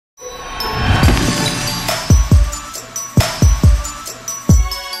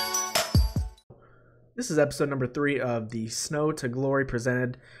This is episode number 3 of the Snow to Glory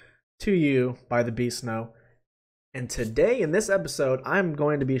presented to you by TheBsnow. And today in this episode, I'm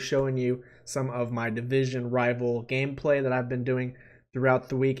going to be showing you some of my division rival gameplay that I've been doing throughout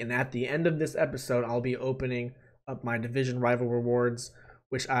the week. And at the end of this episode, I'll be opening up my division rival rewards,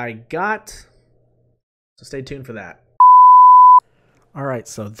 which I got. So stay tuned for that. Alright,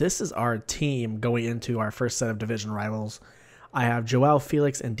 so this is our team going into our first set of division rivals. I have Joao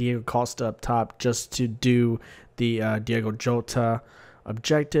Felix and Diego Costa up top just to do the Diego Jota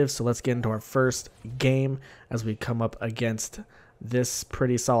objective. So let's get into our first game as we come up against this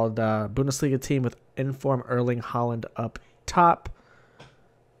pretty solid Bundesliga team with inform Erling Haaland up top.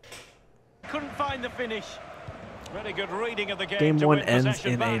 Couldn't find the finish. Very good reading of the game. Game 1 ends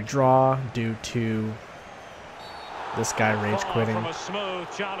in a draw due to this guy rage quitting. From a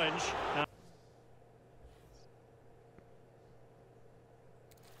smooth challenge.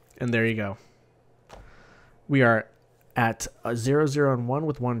 And there you go. We are at a 0-0-1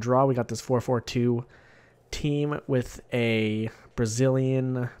 with one draw. We got this 4-4-2 team with a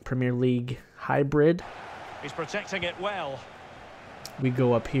Brazilian Premier League hybrid. He's protecting it well. We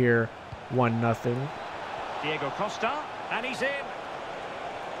go up here 1-0. Diego Costa, and he's in.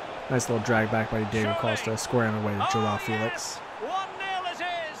 Nice little drag back by Diego Costa, squaring away to Joao Felix. 1-0 it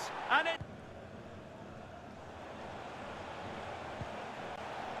is. And it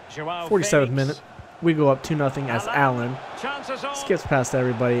 47th minute, we go up 2-0 as Allen skips past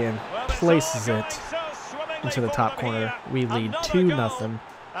everybody and places it into the top corner. We lead 2-0.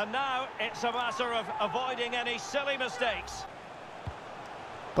 And now it's a matter of avoiding any silly mistakes.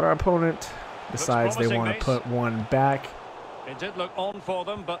 But our opponent decides they want to put one back. It did look on for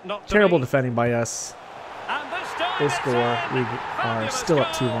them, but not terrible defending by us. They score. We are still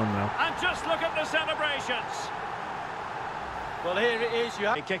up 2-1 though. And just look at the celebrations. Well, here it is. You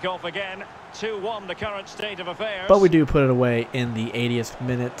have to kick off again. 2-1, the current state of affairs. But we do put it away in the 80th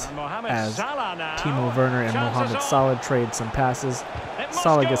minute as Timo Werner and Mohamed Salah trade some passes.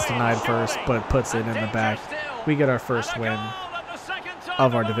 Salah gets denied first, but puts it in the back. We get our first win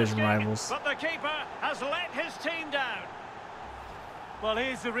of our division rivals. But the keeper has let his team down. Well,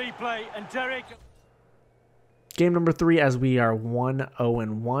 here's the replay, and Derek. Game number 3 as we are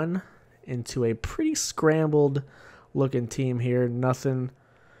 1-0-1 into a pretty scrambled looking team here. Nothing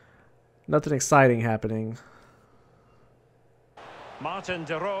exciting happening. Martin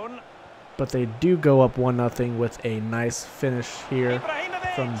de Roon. But they do go up 1-0 with a nice finish here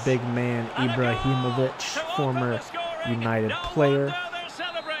from big man Ibrahimovic, former United player.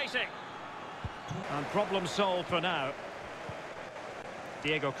 And problem solved for now.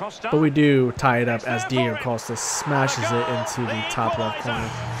 Diego Costa. But we do tie it up as Diego Costa smashes it into the top left corner.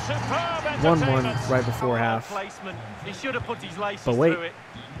 1-1 right before half. But wait,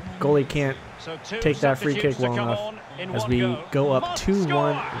 goalie can't take that free kick well enough as we go up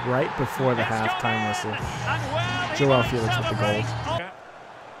 2-1 right before the halftime whistle. Joao Felix with the goal.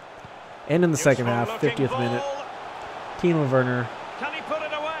 And in the second half, 50th minute, Timo Werner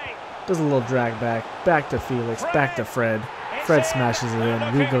does a little drag back to Felix, back to Fred. Fred smashes it in.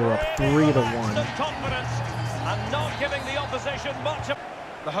 We go up 3-1.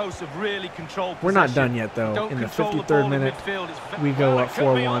 The hosts have really controlled possession. We're not done yet though. In the 53rd minute, we go up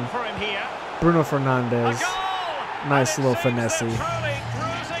 4-1. Bruno Fernandes, nice little finesse.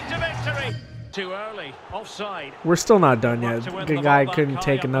 Too early, offside. We're still not done yet. The guy couldn't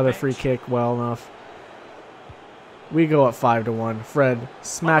take another free kick well enough. We go up 5-1. Fred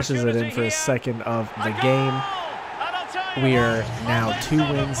smashes it in for his second of the game. We are now 2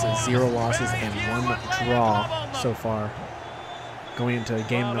 wins, 0 losses, and 1 draw so far, going into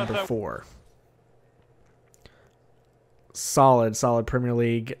game number 4. Solid Premier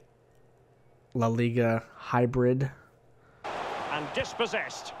League, La Liga hybrid. And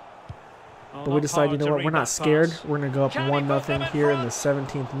dispossessed. But we decide, you know what, we're not scared. We're going to go up 1-0 here in the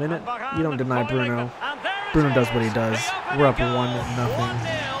 17th minute. You don't deny Bruno. Bruno does what he does. We're up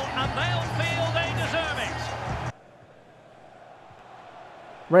 1-0.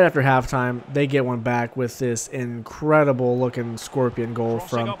 Right after halftime, they get one back with this incredible-looking scorpion goal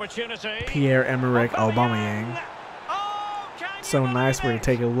from Pierre-Emerick Aubameyang. So nice. We're going to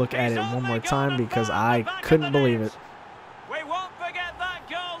take a look at it one more time because I couldn't believe it. We won't forget that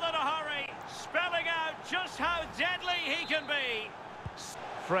goal in a hurry, spelling out just how deadly he can be.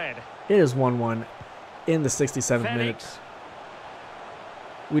 Fred. It is 1-1 in the 67th minute.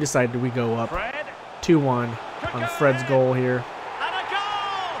 We decided we go up 2-1 on Fred's goal here.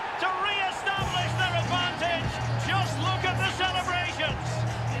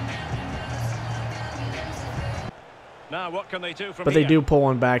 Now what can they do from But here? they do pull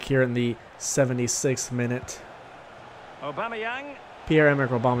one back here in the 76th minute. Aubameyang. Pierre-Emerick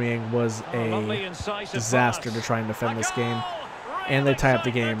Aubameyang was Lovely a incisive disaster pass. to try and defend this game. Real And they tie up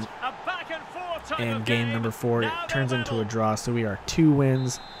the game. excitement. A back and forth type And of game number 4 Now turns they're into a level. draw. So we are 2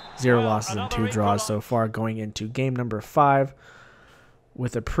 wins, 0 Well, losses, and another 2 draws so equaliser. far, going into game number 5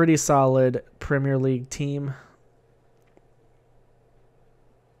 with a pretty solid Premier League team.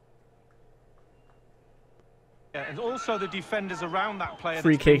 And also the defenders around that player.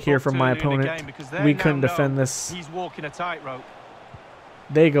 Free that's been kick here booked from my early in the opponent. game, because they We now couldn't know defend this. He's walking a tightrope.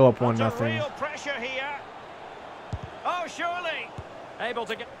 They go up Under 1-0. real pressure here. Oh, surely. Able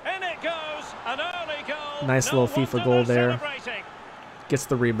to get in it goes. An early goal. Nice No little FIFA wonder goal they're there. celebrating. Gets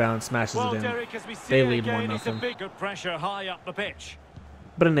the rebound, smashes Well, it in. Derek, as we see They it lead again, it's a 1-0. big Good pressure high up the pitch.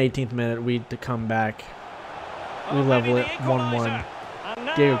 But in the 18th minute, we to come back. We Oh, level maybe it the 1-1. equaliser. And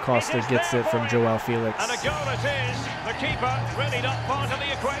now Diego it Costa is gets there it from for you. Joao Felix. And a goal it is. The keeper really not part of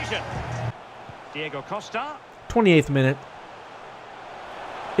the equation. Diego Costa. 28th minute.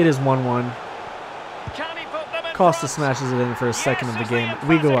 It is 1-1. Can he put them in Costa front? smashes it in for his second of the Yes, is the game.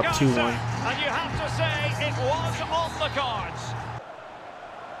 We go up emphatic 2-1. answer. And you have to say it was on the cards.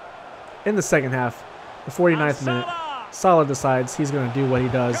 In the second half, the 49th And minute, Salah. Salah decides he's going to do what he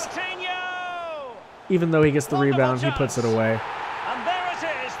does. Coutinho. Even though he gets the Wonderful rebound, he puts it chance. away. And there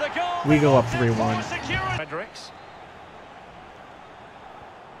it is, the goal. We go up they 3-1. wanted for security. Fredericks.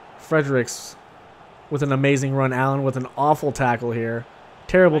 Fredericks with an amazing run. Allen with an awful tackle here.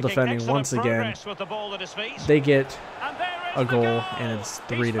 Terrible Making defending excellent once again. progress with the ball at his feet. They get And there is a the goal, and it's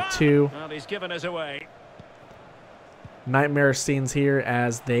He's 3-2. found. Well, he's given us away. Nightmare scenes here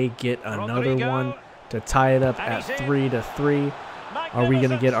as they get another Rodrigo. one to tie it up And at he's in. 3-3. Are we going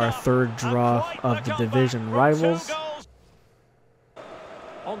to get our third draw of the division rivals?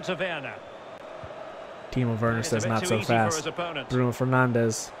 On to Werner. Timo Werner It's a says bit not too so easy for his fast. opponent. Bruno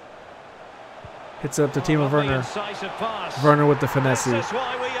Fernandes hits up to Timo Lovely Werner. incisive pass. Werner with the finesse. This is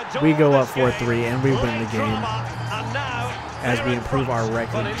why we adore We go up this game. 4-3 and we win the Great game drama. And now as they're we in improve our front.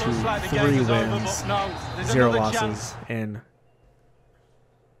 record Well, it looks like to the 3 game is over, wins, but no, there's 0 another losses, chance. and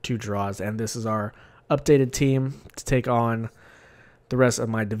 2 draws. And this is our updated team to take on the rest of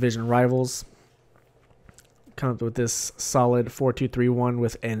my division rivals. Come up with this solid 4-2-3-1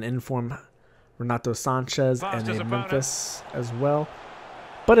 with an informed Renato Sanchez Past and his a opponent. Memphis as well.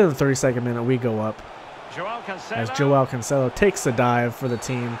 But in the 32nd minute, we go up Joao Cancelo. as Joao Cancelo takes a dive for the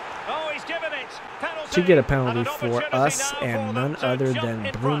team Oh, he's given it. Penalty. to get a And penalty an for opportunity us, now and for none them to other jump than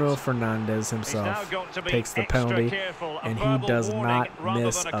in Bruno front. Fernandes He's now himself got to be takes the extra penalty, careful. A and he verbal does warning not rather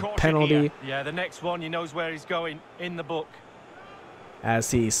miss than a caution penalty here. Yeah, the next one, he knows where he's going in the book.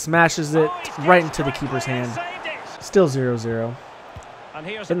 as he smashes it Oh, he's right guessed into the correctly keeper's and hand. saved it. Still 0-0. And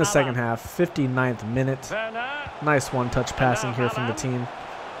here's In the Alan. second half, 59th minute. Werner. Nice one-touch passing now here from the Alan. team.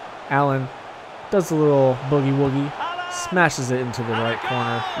 Allen does a little boogie-woogie, Alan. smashes it into the And a right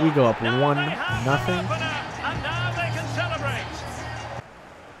corner. goal. We go up Now they have 1-0. their opener, and now they can celebrate.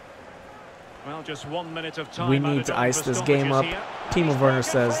 Well, just 1 minute of time. We added need to on ice for this game up. stoppages Timo here. Werner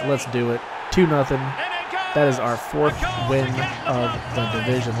says, let's do it. 2-0. In it goes. That is our 4th A goal win to get of them the over the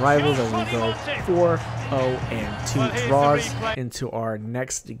division line. rivals Just as we what he go wanted. 4-0 Well, and 2 here's the draws replay. into our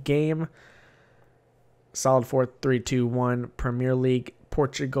next game. Solid 4-3-2-1 Premier League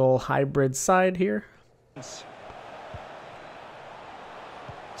Portugal hybrid side here.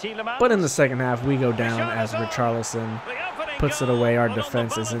 Tielemans. But in the second half, we go down as Richarlison The opening puts it goal, away. Our but on the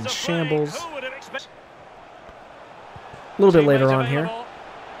defense is in moment of play, shambles. who would have expected- A little bit Teammates later on here, available.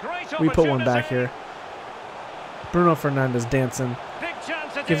 Great we put one back opportunity. here. Bruno Fernandes dancing. Big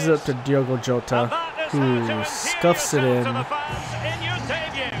chance it Gives it is. up to Diogo And Jota, that is how to who endear scuffs it yourself in to the fans in your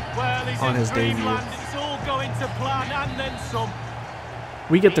debut. Well, he's on in his debut. dreamland. It's all going to plan and then some.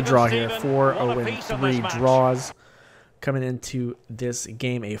 We get the Even draw here, Steven, 4-0 what a and piece of 3 this match. draws. Coming into this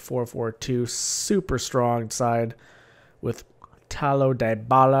game, a 4-4-2, super strong side with Talo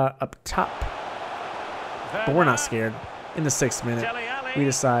Dybala up top. But we're not scared. In the 6th minute, Dele Alli. we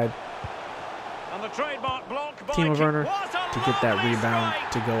decide And the trademark block by Timo Werner What a to get that lovely rebound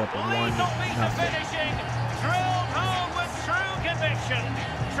strike. to go up Leave not be the 1-0. finishing. Drilled home with true conviction.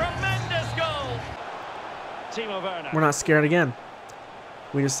 Tremendous goal. Timo Werner. We're not scared again.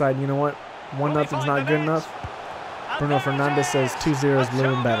 We decide, you know what? 1-0's not good enough. And Bruno there it Fernandes is. says 2-0 is a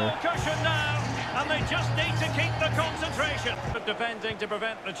little A better. two-goal cushion now, and they just need to keep the concentration. Defending to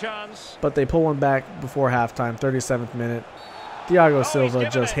prevent the chance. But they pull one back before halftime, 37th minute. Thiago Oh, Silva he's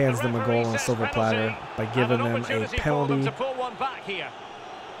given just it. hands The them a referee goal on a says silver penalty. platter by And giving an them a opportunity for them penalty. to pull one back here.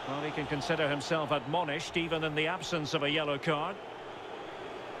 Well, he can consider himself admonished even in the absence of a yellow card.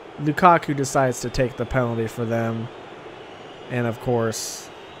 Lukaku decides to take the penalty for them. And of course,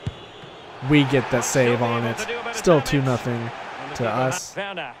 we get that save on it. Still 2-0 to us.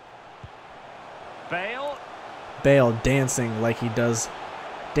 Bale dancing like he does.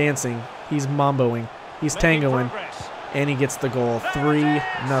 Dancing. He's mamboing. He's tangoing. And he gets the goal.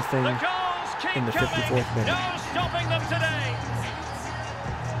 3-0 in the 54th minute.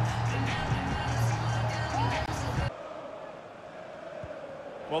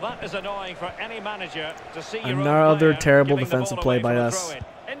 Well, that is annoying for any manager to see your another terrible defensive play by us.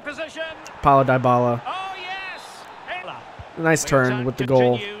 Paulo Dybala. Oh, yes. Nice turn with the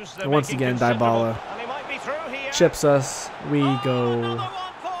goal. And once again, Dybala chips us. We go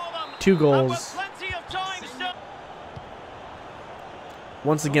 2 goals.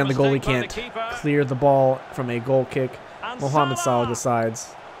 Once again, the goalie can't clear the ball from a goal kick. Mohamed Salah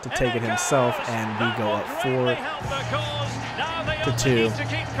decides to take it himself, and we go up 4-2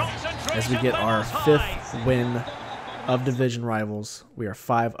 as we get our 5th win of division rivals. We are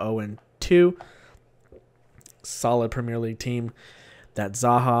 5-0-2. Solid Premier League team. That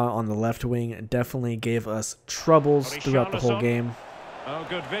Zaha on the left wing definitely gave us troubles throughout the whole game. Oh,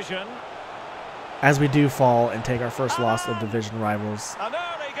 good vision. As we do fall and take our first loss of division rivals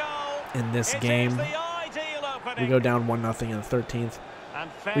in this game. We go down 1-0 in the 13th.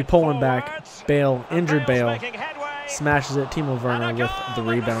 We pull him back. Bale, injured Bale, smashes it. Timo Werner with the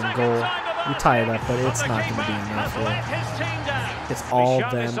rebound goal. We tie it up, but it's not going to be enough. It's all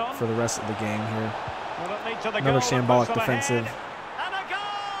them for the rest of the game here. Another shambolic defensive. And a goal!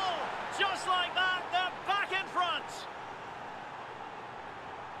 Just like that, they're back in front.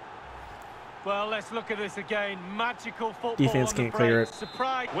 Well, let's look at this again. Magical football. Defense can't clear it.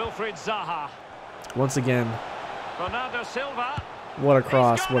 Surprise. Wilfried Zaha. Once again, Bernardo Silva. what a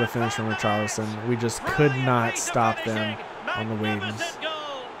cross, what a finish from Richarlison. We just could not stop them on the wings.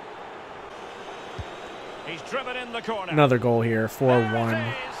 He's driven in the corner. Another goal here,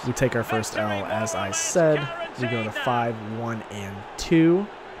 4-1. We take our first L, as I said. We go to 5-1-2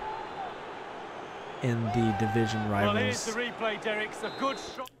 in the division rivals.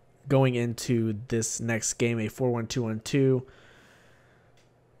 Going into this next game, a 4-1-2-1-2.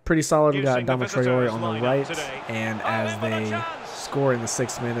 Pretty solid. We got Adama Traore on the right, and as they score in the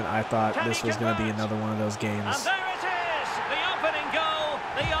 6th minute, I thought this was going to be another one of those games. And there it is, the opening goal,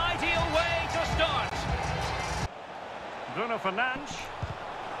 the ideal way to start. Bruno Fernandes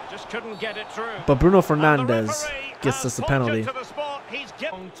just couldn't get it through. But Bruno Fernandes gets us a penalty,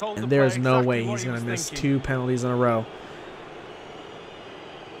 and there is no way he's going to miss 2 penalties in a row.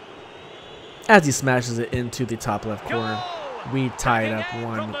 As he smashes it into the top left corner. We tie it up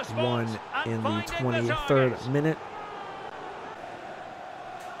 1-1 in the 23rd minute.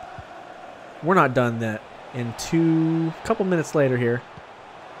 We're not done that. In couple minutes later here,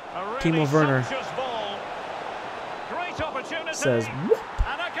 Timo Werner says whoop,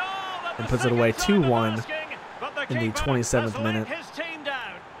 and puts it away 2-1 in the 27th minute.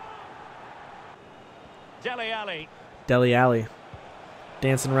 Dele Alli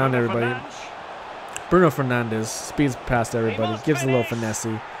dancing around everybody. Bruno Fernandes speeds past everybody, gives a little finesse.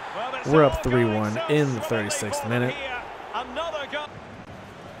 We're up 3-1 in the 36th minute.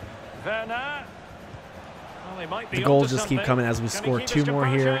 The goals just keep coming as we score 2 more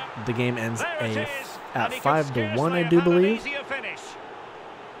here. The game ends at 5-1, I do believe.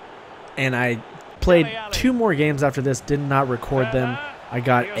 And I played 2 more games after this, did not record them. I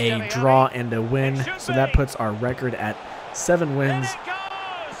got a draw and a win, so that puts our record at 7 wins,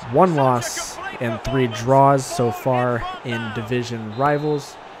 1 loss, and 3 draws so far in division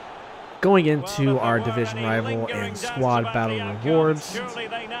rivals. Going into our division rival and squad battle rewards.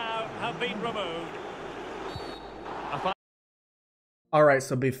 Alright,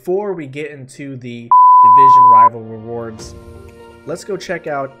 so before we get into the division rival rewards, let's go check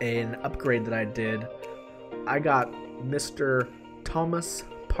out an upgrade that I did. I got Mr. Thomas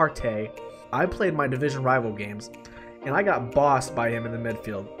Partey. I played my division rival games, and I got bossed by him in the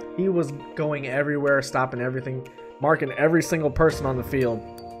midfield. He was going everywhere, stopping everything, marking every single person on the field.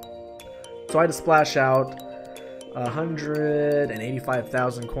 So I had to splash out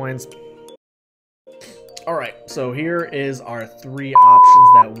 185,000 coins. Alright, so here is our 3 options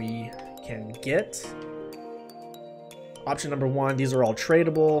that we can get. Option number 1, these are all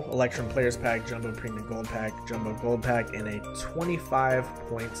tradable. Electrum Players Pack, Jumbo Premium Gold Pack, Jumbo Gold Pack, and a 25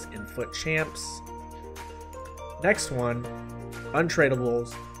 points in Foot Champs. Next one,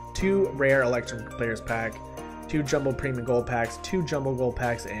 untradables, 2 rare Electrum Players Pack, 2 Jumbo Premium Gold Packs, 2 Jumbo Gold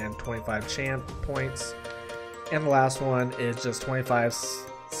Packs, and 25 champ points. And the last one is just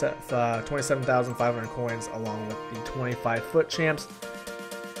 27,500 coins along with the 25 Foot Champs.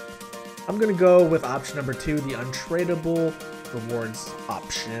 I'm going to go with option number 2, the untradable rewards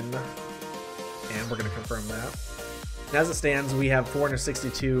option, and we're going to confirm that. And as it stands, we have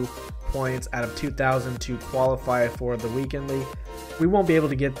 462 points out of 2,000 to qualify for the weekend league. We won't be able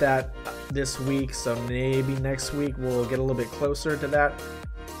to get that this week, so maybe next week we'll get a little bit closer to that.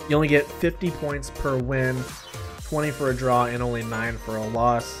 You only get 50 points per win, 20 for a draw, and only 9 for a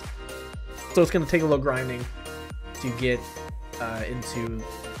loss. So it's going to take a little grinding to get into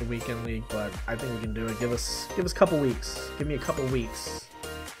the weekend league, but I think we can do it. Give us a couple weeks. Give me a couple weeks.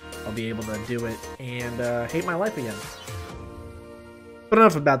 I'll be able to do it and hate my life again. But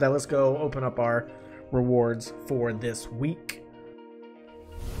enough about that. Let's go open up our rewards for this week.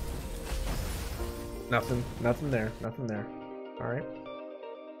 Nothing there. All right.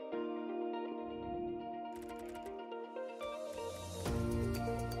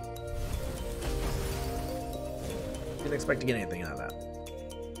 Didn't expect to get anything out of that.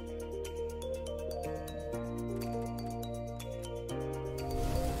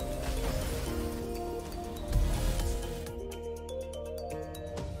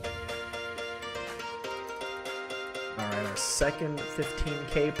 Alright, our second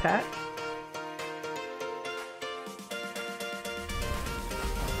 15K pack.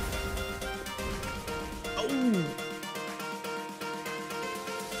 Oh!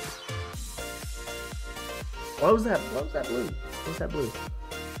 What was that? What was that blue? What was that blue?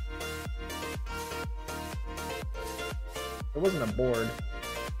 It wasn't a board.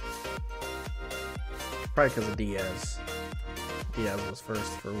 Probably because of Diaz. Diaz was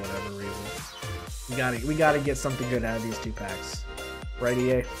first for whatever reason. We gotta get something good out of these two packs. Right,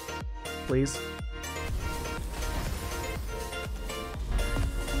 EA? Please.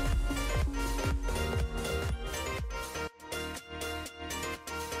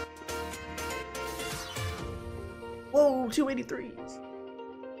 Whoa, 283s.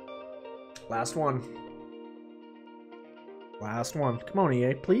 Last one. Last one. Come on,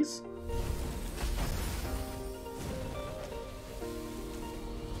 EA, please.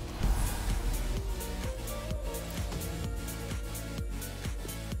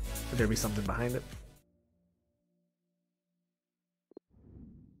 Could there be something behind it?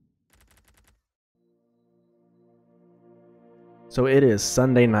 So it is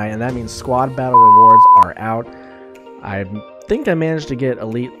Sunday night, and that means squad battle rewards are out. I think I managed to get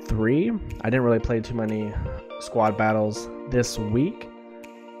Elite 3. I didn't really play too many squad battles this week.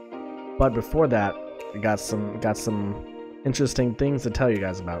 But before that, I got some interesting things to tell you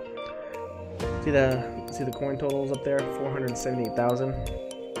guys about. See the coin totals up there? 478,000.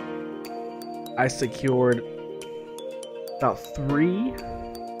 I secured about 3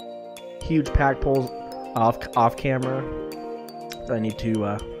 huge pack pulls off camera that I need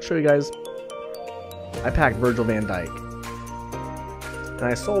to show you guys. I packed Virgil van Dijk, and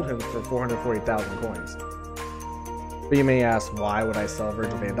I sold him for 440,000 coins. But you may ask, why would I sell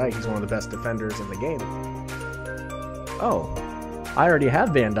Virgil van Dijk? He's one of the best defenders in the game. Oh, I already have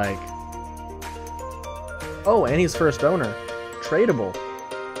Van Dijk. Oh, and he's first owner. Tradable.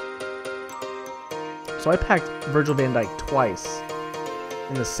 So I packed Virgil van Dijk twice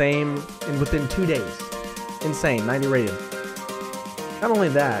within 2 days. Insane, 90 rated. Not only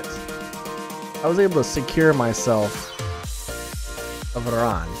that, I was able to secure myself a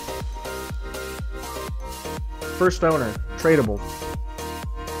Varane. First owner, tradable.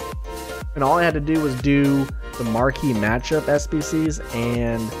 And all I had to do was do the marquee matchup SBCs,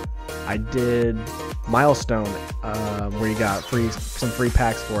 and I did milestone where you got some free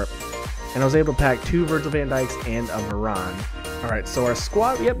packs for it. And I was able to pack 2 Virgil van Dijks and a Varane. Alright, so our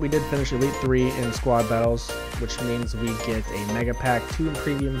squad, yep, we did finish Elite 3 in squad battles, which means we get a mega pack, 2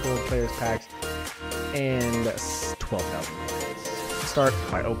 premium gold players packs, and 12,000 points. Start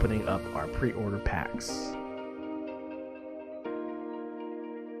by opening up our pre-order packs.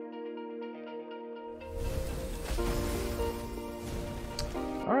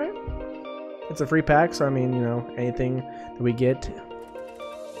 Alright. It's a free pack, so I mean, you know, anything that we get.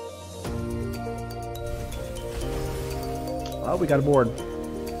 Oh, we got a board.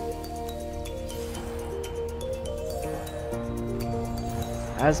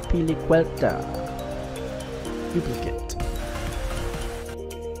 Azpilicueta. Duplicate.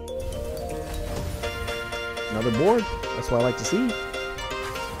 Another board. That's what I like to see.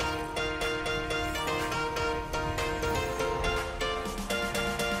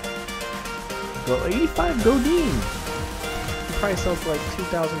 Go 85 Godin. He probably sells for like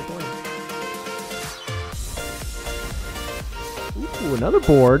 2,000 coins. Ooh, another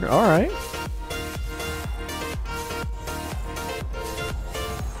board. All right.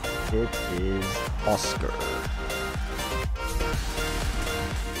 It is Oscar.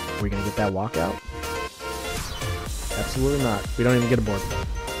 Are we gonna get that walkout? That's Absolutely not. We don't even get a board.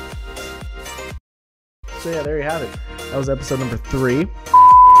 So yeah, there you have it. That was episode number 3.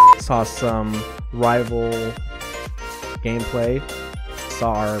 Saw some rival gameplay.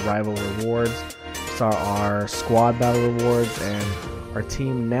 Saw our rival rewards. Saw our squad battle rewards and our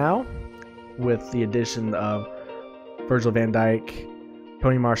team now with the addition of Virgil van Dijk,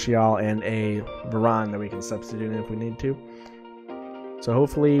 Tony Martial, and a Varane that we can substitute in if we need to. So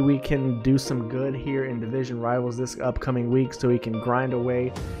hopefully we can do some good here in Division Rivals this upcoming week so we can grind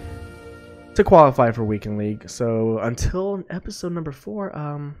away to qualify for Weekend League. So until episode number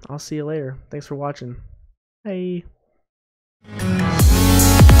 4, I'll see you later. Thanks for watching. Bye.